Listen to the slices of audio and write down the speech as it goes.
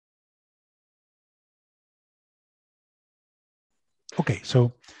Okay,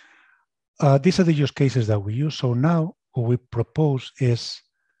 so these are the use cases that we use. So now what we propose is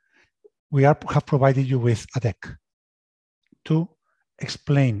we have provided you with a deck to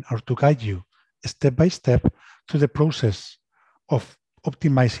explain or to guide you step by step to the process of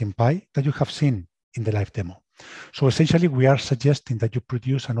optimizing Pi that you have seen in the live demo. So essentially, we are suggesting that you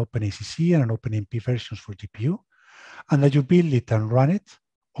produce an OpenACC and an OpenMP versions for GPU, and that you build it and run it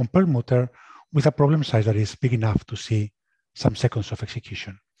on Perlmutter with a problem size that is big enough to see some seconds of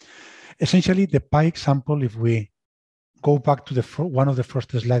execution. Essentially, the Pi example, if we go back to one of the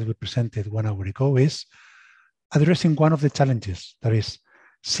first slides we presented 1 hour ago, is addressing one of the challenges, that is,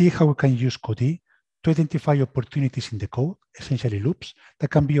 see how we can use Codee to identify opportunities in the code, essentially loops, that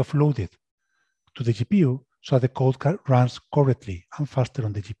can be offloaded to the GPU so that the code runs correctly and faster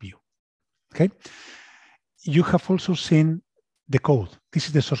on the GPU. Okay? You have also seen the code. This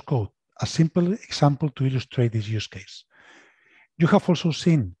is the source code, a simple example to illustrate this use case. You have also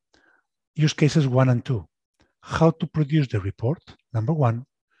seen use cases 1 and 2, how to produce the report, number 1,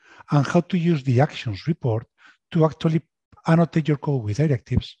 and how to use the actions report to actually annotate your code with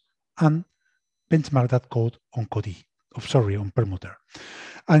directives and benchmark that code on Codee, on Perlmutter.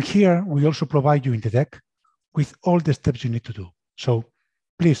 And here we also provide you in the deck with all the steps you need to do. So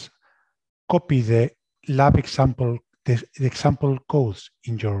please copy the lab example, the example codes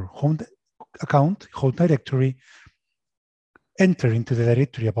in your home account, home directory, enter into the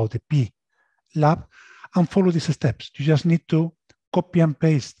directory about the P lab and follow these steps. You just need to copy and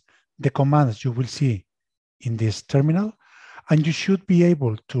paste the commands you will see in this terminal, and you should be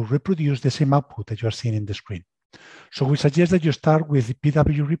able to reproduce the same output that you are seeing in the screen. So we suggest that you start with the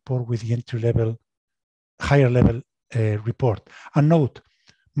PW report with the entry-level, higher-level report. And note,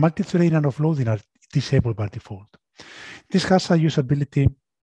 multi-threading and offloading are disabled by default. This has a usability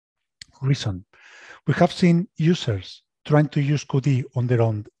reason. We have seen users trying to use Codee on their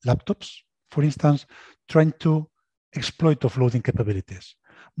own laptops, for instance, trying to exploit offloading capabilities,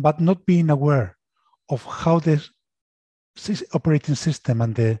 but not being aware of how the operating system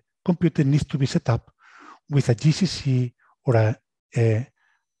and the computer needs to be set up with a GCC or a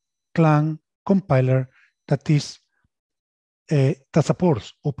Clang compiler that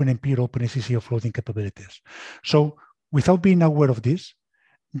supports OpenMP or OpenACC offloading capabilities. So without being aware of this,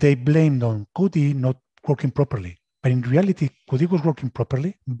 they blamed on Codee not working properly. But in reality, Codee was working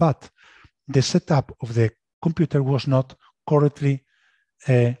properly, but the setup of the computer was not correctly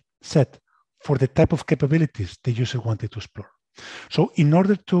set for the type of capabilities the user wanted to explore. So in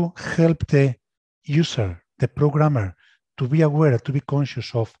order to help the user, the programmer, to be aware, to be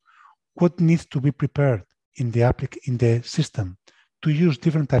conscious of what needs to be prepared in the system to use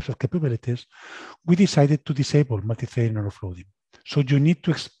different types of capabilities, we decided to disable multi-threading or offloading. So you need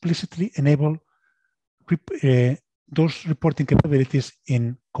to explicitly enable those reporting capabilities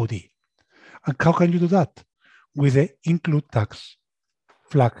in Codee. And how can you do that? With the include tags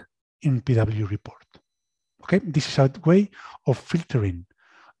flag in PW report. Okay, this is a way of filtering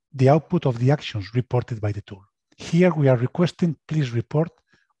the output of the actions reported by the tool. Here we are requesting, please report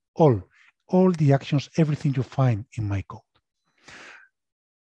all the actions, everything you find in my code.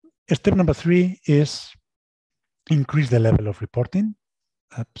 Step number 3 is increase the level of reporting.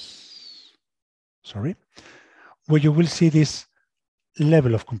 Where you will see this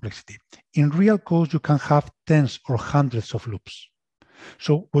level of complexity. In real code, you can have tens or hundreds of loops.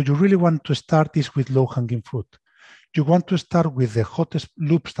 So what you really want to start is with low-hanging fruit. You want to start with the hottest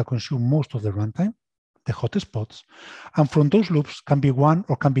loops that consume most of the runtime, the hottest spots, and from those loops can be 1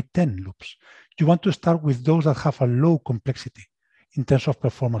 or can be 10 loops. You want to start with those that have a low complexity in terms of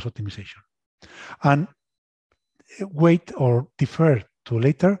performance optimization, and wait or defer to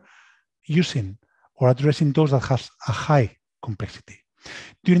later using or addressing those that has a high complexity.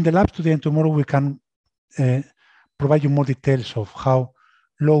 During the labs today and tomorrow, we can provide you more details of how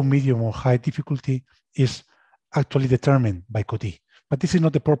low, medium, or high difficulty is actually determined by Codee. But this is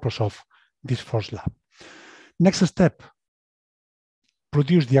not the purpose of this first lab. Next step,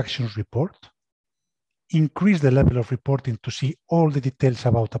 produce the actions report, increase the level of reporting to see all the details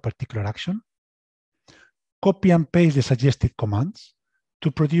about a particular action, copy and paste the suggested commands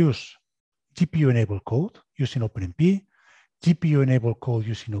to produce GPU-enabled code using OpenMP, GPU-enabled code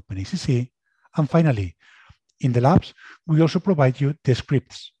using OpenACC, and finally, in the labs, we also provide you the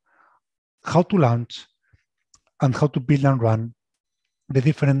scripts, how to launch and how to build and run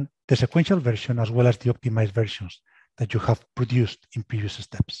the sequential version as well as the optimized versions that you have produced in previous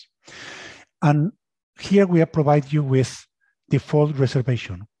steps. And here we provide you with default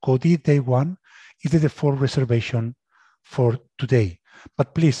reservation. Codee day 1 is the default reservation for today.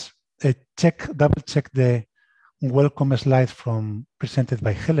 But please double check welcome slides presented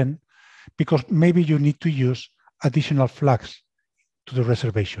by Helen, because maybe you need to use additional flags to the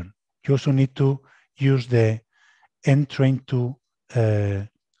reservation. You also need to use the ntrain2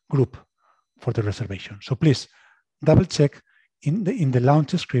 group for the reservation. So please double check in the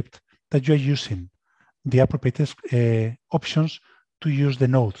launch script that you are using the appropriate options to use the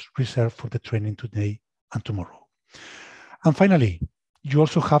nodes reserved for the training today and tomorrow. And finally, you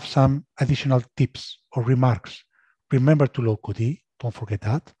also have some additional tips or remarks. Remember to load Codee, don't forget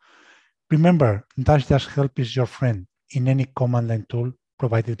that. Remember, --help is your friend in any command line tool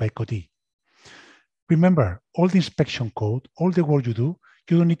provided by Codee. Remember, all the inspection code, all the work you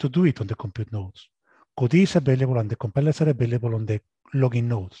don't need to do it on the compute nodes. Codee is available and the compilers are available on the login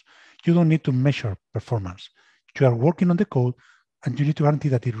nodes. You don't need to measure performance. You are working on the code and you need to guarantee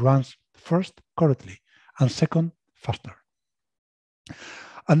that it runs first correctly and second faster.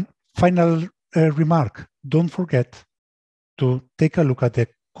 And final remark, don't forget to take a look at the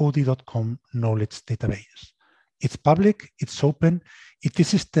Codee.com knowledge database. It's public, it's open, it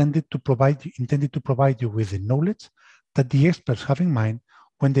is intended to provide you with the knowledge that the experts have in mind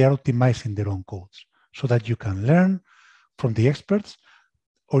when they are optimizing their own codes, so that you can learn from the experts,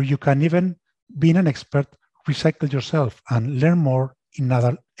 or you can even, being an expert, recycle yourself and learn more in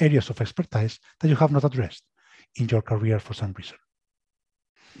other areas of expertise that you have not addressed in your career for some reason.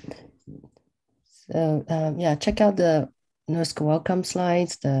 So yeah, check out the NERSC welcome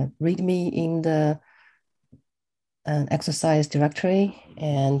slides, the README in the exercise directory,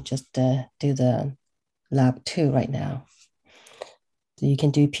 and just do the lab 2 right now. So you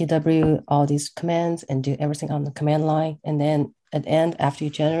can do PW, all these commands, and do everything on the command line. And then at the end, after you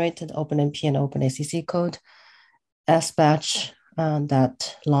generated OpenMP and OpenACC code, sbatch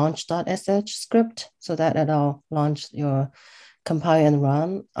that launch.sh script, so that it'll launch your compile and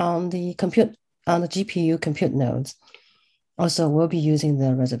run on the GPU compute nodes. Also, we'll be using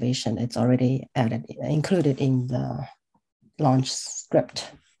the reservation. It's already included in the launch script.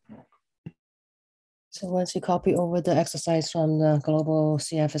 So once you copy over the exercise from the global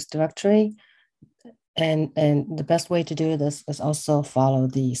CFS directory, and the best way to do this is also follow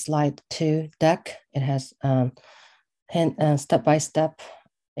the slide 2 deck. It has step-by-step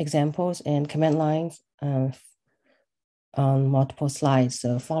examples and command lines on multiple slides.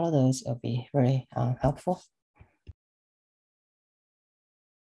 So follow those, it'll be very helpful.